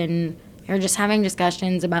feedback and you're just having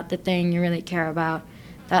discussions about the thing you really care about,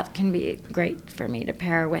 that can be great for me to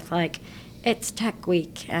pair with like it's tech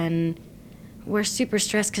week and we're super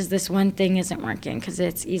stressed because this one thing isn't working, because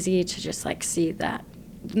it's easy to just like see that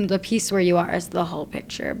the piece where you are is the whole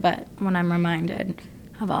picture. But when I'm reminded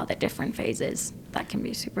of all the different phases, that can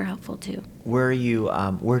be super helpful too. Where do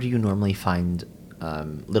you normally find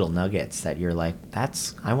little nuggets that you're like,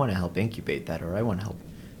 I want to help incubate that, or I want to help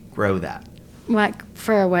grow that? Like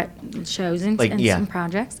for what shows and some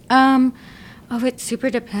projects? It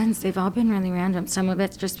super depends. They've all been really random. Some of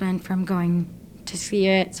it's just been from going to see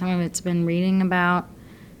it. Some of it's been reading about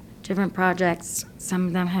different projects. Some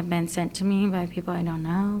of them have been sent to me by people I don't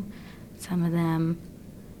know. Some of them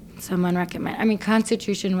someone recommended. I mean,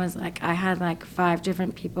 Constitution was like, I had like 5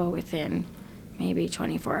 different people within maybe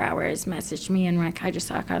 24 hours message me and like, I just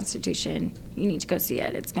saw Constitution. You need to go see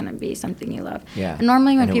it. It's going to be something you love. Yeah. And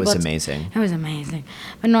normally when and people... it was amazing. It was amazing.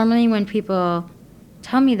 But normally when people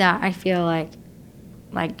tell me that, I feel like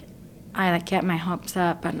I like get my hopes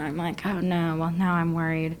up and I'm like, oh no, well now I'm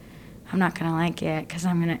worried I'm not going to like it, because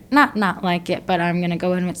I'm going to not like it, but I'm going to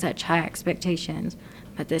go in with such high expectations.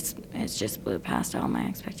 But this has just blew past all my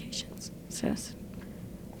expectations. So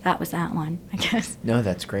that was that one, I guess. No,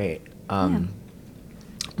 that's great.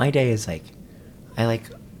 My day is like, I like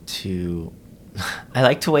to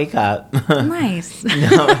wake up. Nice.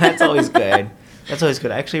 No, that's always good. That's always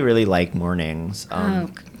good. I actually really like mornings.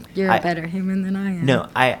 You're a better human than I am. No,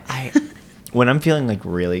 I when I'm feeling like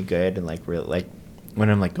really good and like real like when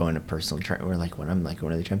I'm like going to personal train or like when I'm like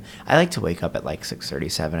going to the gym, I like to wake up at like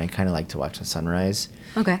 6:37. I kind of like to watch the sunrise.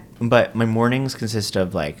 Okay. But my mornings consist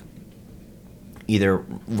of like either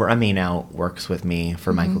Rami now works with me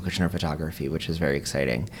for Michael Kushner Photography, which is very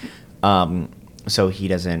exciting. So he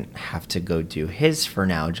doesn't have to go do his For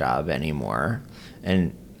Now job anymore.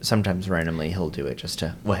 And sometimes randomly he'll do it just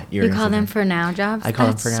to you call them For Now jobs? I call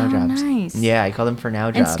them For Now jobs. Nice. Yeah, I call them For Now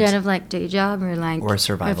jobs instead of like day job or like or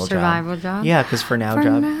survival job. Yeah, because For Now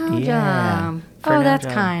job. Job. That's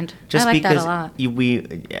kind. Just I like because that a lot.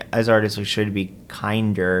 We as artists we should be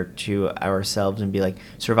kinder to ourselves and be like,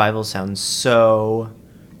 survival sounds so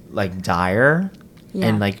like dire. Yeah.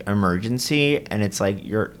 And like emergency, and it's like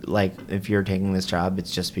you're like if you're taking this job,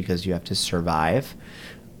 it's just because you have to survive.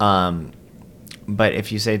 But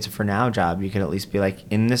if you say it's a For Now job, you can at least be like,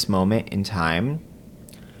 in this moment in time,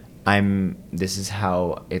 this is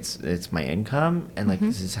how it's my income, and like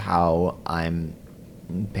this is how I'm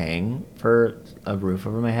paying for a roof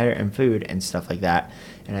over my head and food and stuff like that.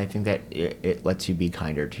 And I think that it lets you be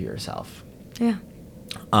kinder to yourself. Yeah.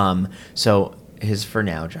 So his for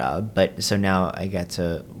now job, but so now I get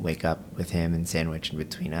to wake up with him and sandwich in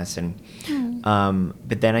between us, and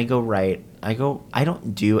but then I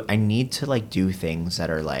need to like do things that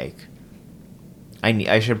are like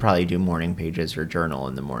I should probably do morning pages or journal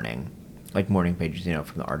in the morning, like morning pages, you know,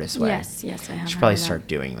 from the Artist's Way. Yes, I have. I should probably start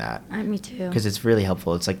doing that. Me too. Because it's really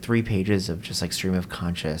helpful. It's like 3 pages of just like stream of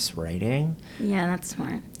conscious writing. Yeah, that's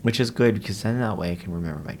smart. Which is good because then that way I can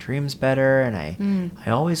remember my dreams better. And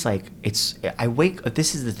I always like, this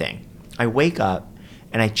is the thing. I wake up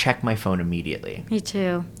and I check my phone immediately. Me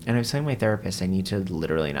too. And I was telling my therapist I need to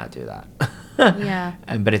literally not do that. Yeah.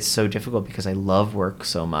 But it's so difficult because I love work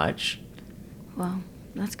so much. Well,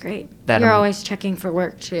 that's great. You're always checking for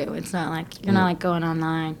work too. It's not like you're not like going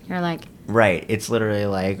online. You're like right. It's literally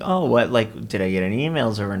like, oh, what? Like, did I get any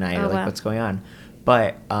emails overnight? Or like, what's going on?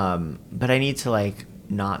 But I need to like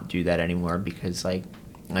not do that anymore because like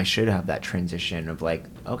I should have that transition of like,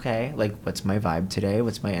 okay, like what's my vibe today?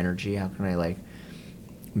 What's my energy? How can I like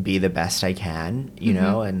be the best I can? You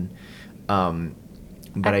know? And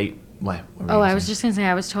but what? I was just gonna say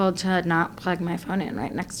I was told to not plug my phone in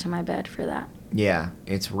right next to my bed for that. Yeah,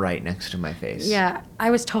 it's right next to my face. Yeah, I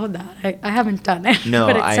was told that. I haven't done it, no,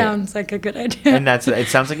 but it sounds like a good idea. And it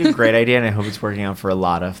sounds like a great idea, and I hope it's working out for a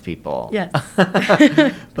lot of people. Yes.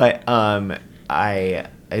 But I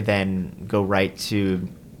then go right to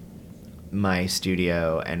my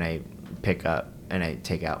studio, and I pick up and I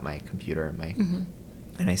take out my computer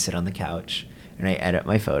and I sit on the couch and I edit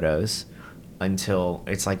my photos until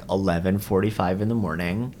it's like 11:45 in the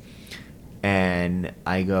morning. And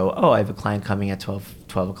I go, oh, I have a client coming at 12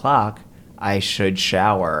 o'clock. I should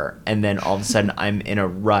shower. And then all of a sudden I'm in a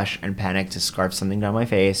rush and panic to scarf something down my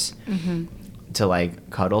face, to like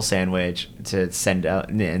cuddle sandwich, to send out.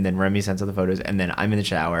 And then Remy sends out the photos. And then I'm in the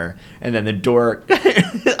shower. And then the door,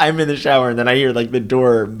 I'm in the shower. And then I hear like the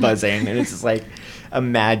door buzzing. And it's just like a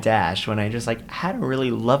mad dash when I just like had a really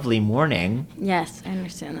lovely morning. Yes, I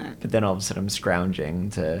understand that. But then all of a sudden I'm scrounging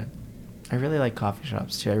to... I really like coffee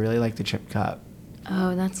shops, too. I really like the Chip Cup.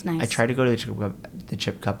 Oh, that's nice. I try to go to the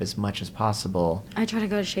Chip Cup as much as possible. I try to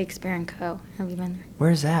go to Shakespeare & Co. Have you been there?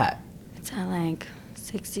 Where's that? It's at, like,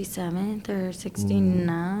 67th or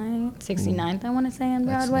 69th, I want to say, on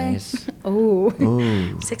Broadway. That's nice.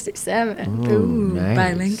 Ooh. 67. Ooh, nice.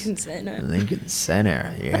 By Lincoln Center. Lincoln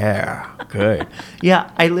Center, yeah. Good.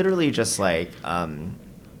 Yeah, I literally just, like...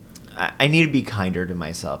 I need to be kinder to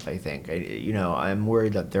myself, I think. I'm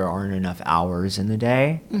worried that there aren't enough hours in the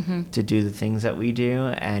day to do the things that we do.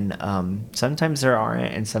 And sometimes there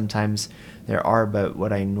aren't, and sometimes there are. But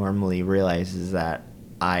what I normally realize is that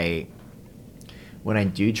when I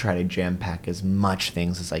do try to jam-pack as much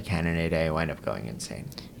things as I can in a day, I wind up going insane.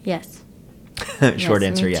 Yes. Short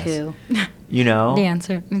answer, me yes. Too. You know? The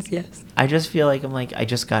answer is yes. I just feel like I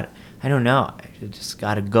just got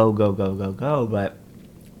to go. But...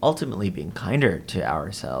 ultimately being kinder to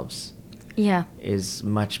ourselves is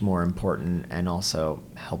much more important and also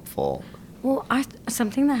helpful. Well,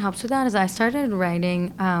 something that helps with that is I started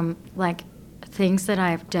writing like things that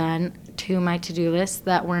I've done to my to-do list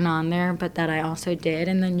that weren't on there but that I also did,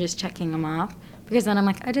 and then just checking them off, because then I'm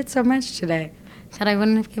like, I did so much today that I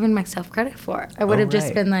wouldn't have given myself credit for. I would have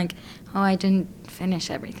just been like, oh, I didn't finish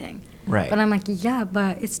everything. Right. But I'm like, yeah,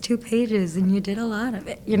 but it's 2 pages and you did a lot of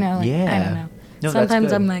it, you know? Like, yeah. I don't know. No,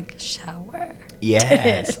 sometimes I'm like, shower.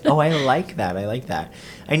 Yes. Oh, I like that.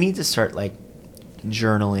 I need to start like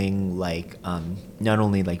journaling, like not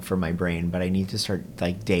only like for my brain, but I need to start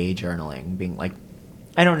like day journaling, being like,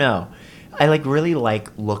 I don't know. I like really like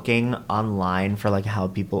looking online for like how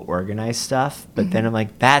people organize stuff, but then I'm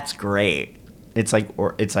like, that's great. It's like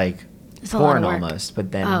it's porn almost.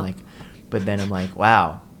 But then I'm like,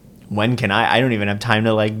 wow. When can I don't even have time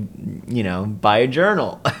to like, buy a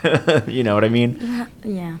journal. You know what I mean?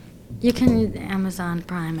 Yeah. You can use Amazon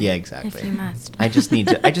Prime. Yeah, exactly. If you must. I just need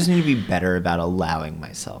to be better about allowing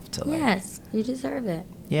myself to like. Yes, you deserve it.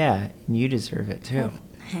 Yeah, and you deserve it too.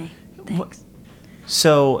 Hey, thanks.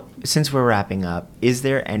 So, since we're wrapping up, is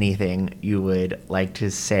there anything you would like to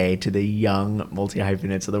say to the young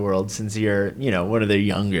multi-hyphenates of the world, since you're, one of the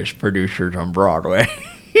youngest producers on Broadway?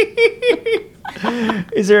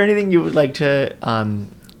 Is there anything you would like to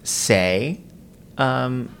say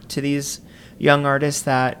to these young artists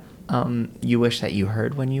that you wish that you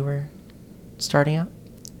heard when you were starting out?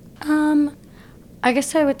 I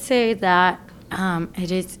guess I would say that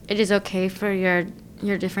it is okay for your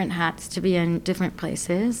your different hats to be in different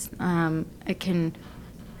places. It can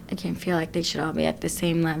feel like they should all be at the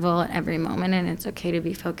same level at every moment, and it's okay to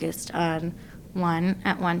be focused on one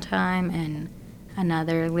at one time and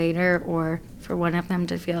another later, or for one of them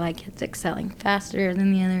to feel like it's excelling faster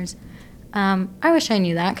than the others. I wish I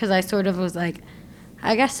knew that, because I sort of was like,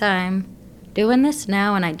 I guess I'm doing this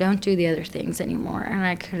now and I don't do the other things anymore. And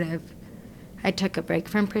I took a break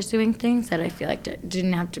from pursuing things that I feel like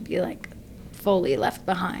didn't have to be like fully left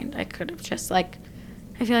behind. I could have just like,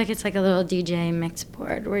 I feel like it's like a little DJ mix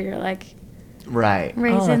board where you're like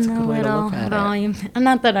raising the little volume. And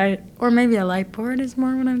not that or maybe a light board is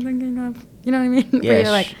more what I'm thinking of. You know what I mean? Yeah, where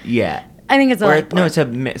you're like, yeah. I think it's a light board. No, it's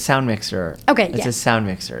a sound mixer. Okay, it's a sound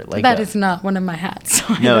mixer. Like that is not one of my hats.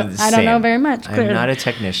 So no, I don't know very much. Clearly. I'm not a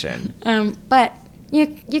technician. But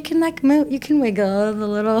you can like move. You can wiggle the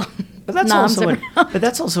little. But that's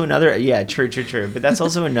also another. Yeah, true. But that's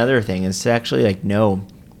also another thing, is to actually like know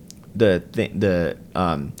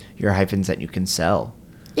your hyphens that you can sell.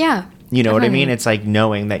 Yeah. You know what I mean? It's like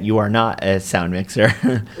knowing that you are not a sound mixer.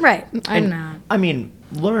 Right. I'm not. I mean,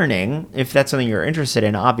 learning, if that's something you're interested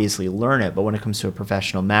in, obviously learn it. But when it comes to a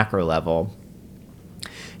professional macro level,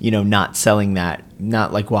 you know, not selling that,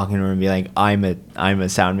 not like walking around and be like, I'm a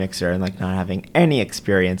sound mixer, and like not having any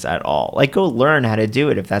experience at all. Like, go learn how to do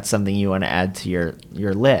it if that's something you want to add to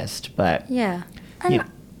your list. But yeah.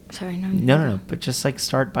 Sorry, no. But just like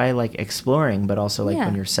start by like exploring, but also like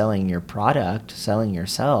when you're selling your product, selling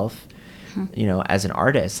yourself, you know, as an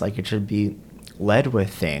artist, like it should be led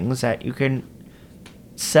with things that you can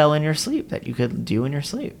sell in your sleep, that you could do in your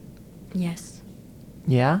sleep. Yes.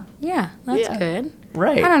 Yeah? Yeah, that's good.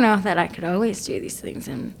 Right. I don't know that I could always do these things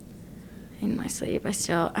in my sleep. I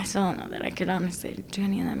still don't know that I could honestly do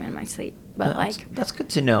any of them in my sleep. But that's good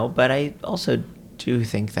to know. But I also do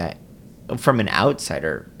think that from an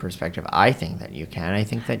outsider perspective, I think that you can. I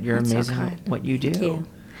think that you're amazing at what you do. Thank you.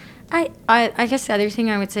 I guess the other thing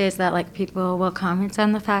I would say is that like people will comment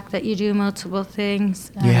on the fact that you do multiple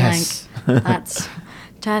things. And yes. Like, that's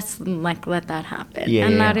just like let that happen.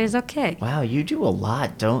 And that is okay. Wow, you do a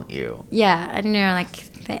lot, don't you? Yeah, and you're like,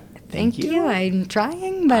 thank you. I'm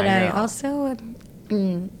trying, but I also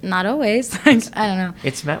not always. I don't know.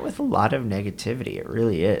 It's met with a lot of negativity. It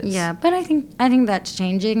really is. Yeah, but I think that's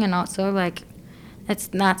changing, and also like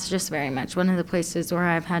that's just very much one of the places where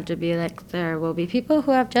I've had to be like, there will be people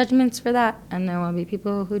who have judgments for that, and there will be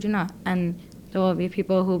people who do not, and there will be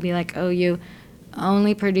people who will be like, oh, you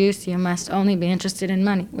only produce, you must only be interested in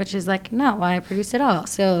money, which is like, no, I produce it all.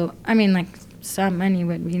 So I mean, like, some money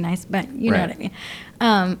would be nice, but you know what I mean.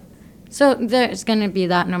 So there's going to be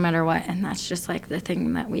that no matter what, and that's just like the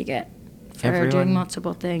thing that we get for doing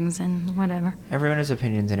multiple things and whatever. Everyone has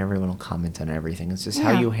opinions, and everyone will comment on everything. It's just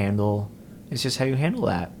how you handle. It's just how you handle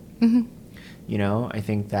that. Mm-hmm. You know, I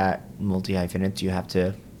think that multi-hyphenates,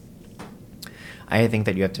 I think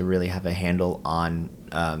that you have to really have a handle on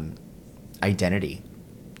identity.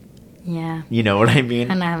 Yeah. You know what I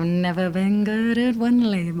mean? And I've never been good at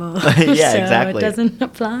one label. Yeah, so exactly. It doesn't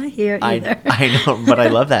apply here either. I know, but I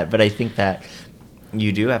love that. But I think that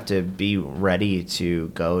you do have to be ready to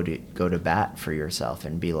go to bat for yourself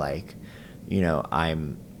and be like, you know, I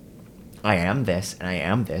am this, and I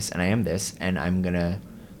am this, and I am this, and I'm gonna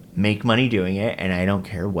make money doing it, and I don't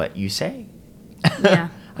care what you say. Yeah.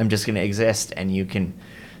 I'm just gonna exist, and you can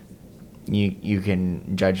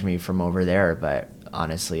judge me from over there, but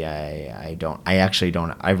honestly, I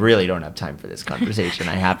really don't have time for this conversation.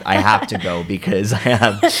 I have to go because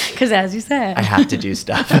because as you said, I have to do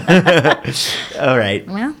stuff. All right.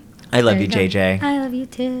 Well, I love you, JJ. I love you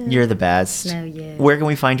too. You're the best. No, yeah. Where can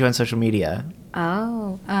we find you on social media?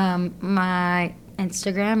 Oh, my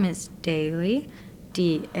Instagram is Daily,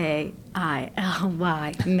 DAILY,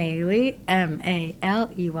 Maley,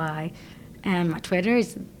 MALEY, and my Twitter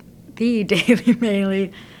is The Daily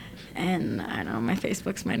Maley, and I don't know, my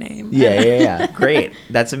Facebook's my name. Yeah. Great.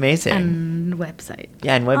 That's amazing. And website.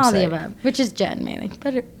 Yeah, and website. All the above, which is Jen Maley,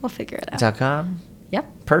 but we'll figure it out. .com?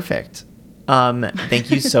 Yep. Perfect.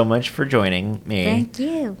 Thank you so much for joining me. Thank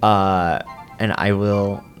you. And I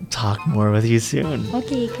will talk more with you soon.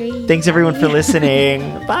 Okay, great. Thanks everyone for listening.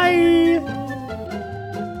 Bye.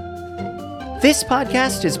 This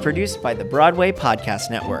podcast is produced by the Broadway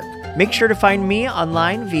Podcast Network. Make sure to find me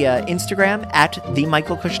online via Instagram at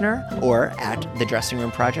 @TheMichaelKushner or at The Dressing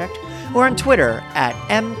Room Project, or on Twitter at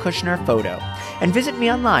 @MKushnerPhoto. And visit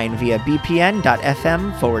me online via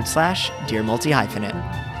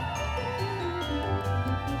bpn.fm/DearMultiHyphenate.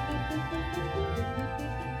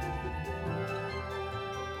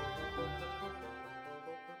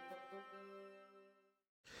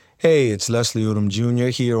 Hey, it's Leslie Odom Jr.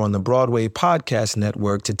 here on the Broadway Podcast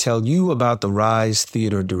Network to tell you about the Rise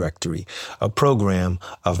Theater Directory, a program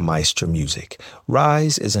of Maestro Music.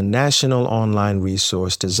 Rise is a national online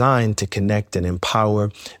resource designed to connect and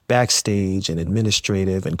empower backstage and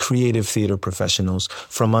administrative and creative theater professionals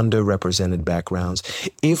from underrepresented backgrounds.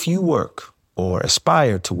 If you work or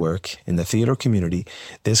aspire to work in the theater community,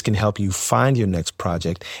 this can help you find your next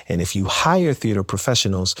project. And if you hire theater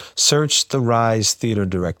professionals, search the Rise Theater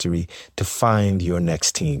Directory to find your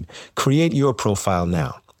next team. Create your profile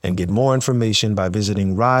now and get more information by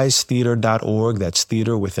visiting risetheater.org. That's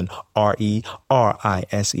theater with an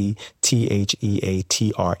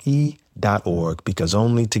RERISETHEATRE.org, because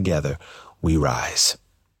only together we rise.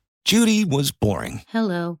 Judy was boring.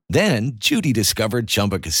 Hello. Then Judy discovered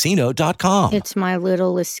ChumbaCasino.com. It's my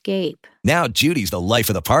little escape. Now Judy's the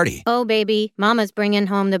life of the party. Oh, baby, mama's bringing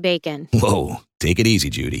home the bacon. Whoa, take it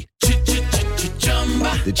easy, Judy.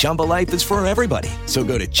 The Chumba life is for everybody. So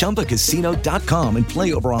go to ChumbaCasino.com and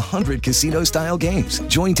play over 100 casino-style games.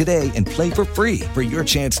 Join today and play for free for your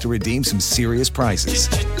chance to redeem some serious prizes.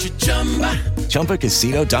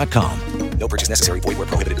 ChumbaCasino.com. No purchase necessary. Void where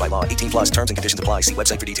prohibited by law. 18+ terms and conditions apply. See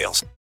website for details.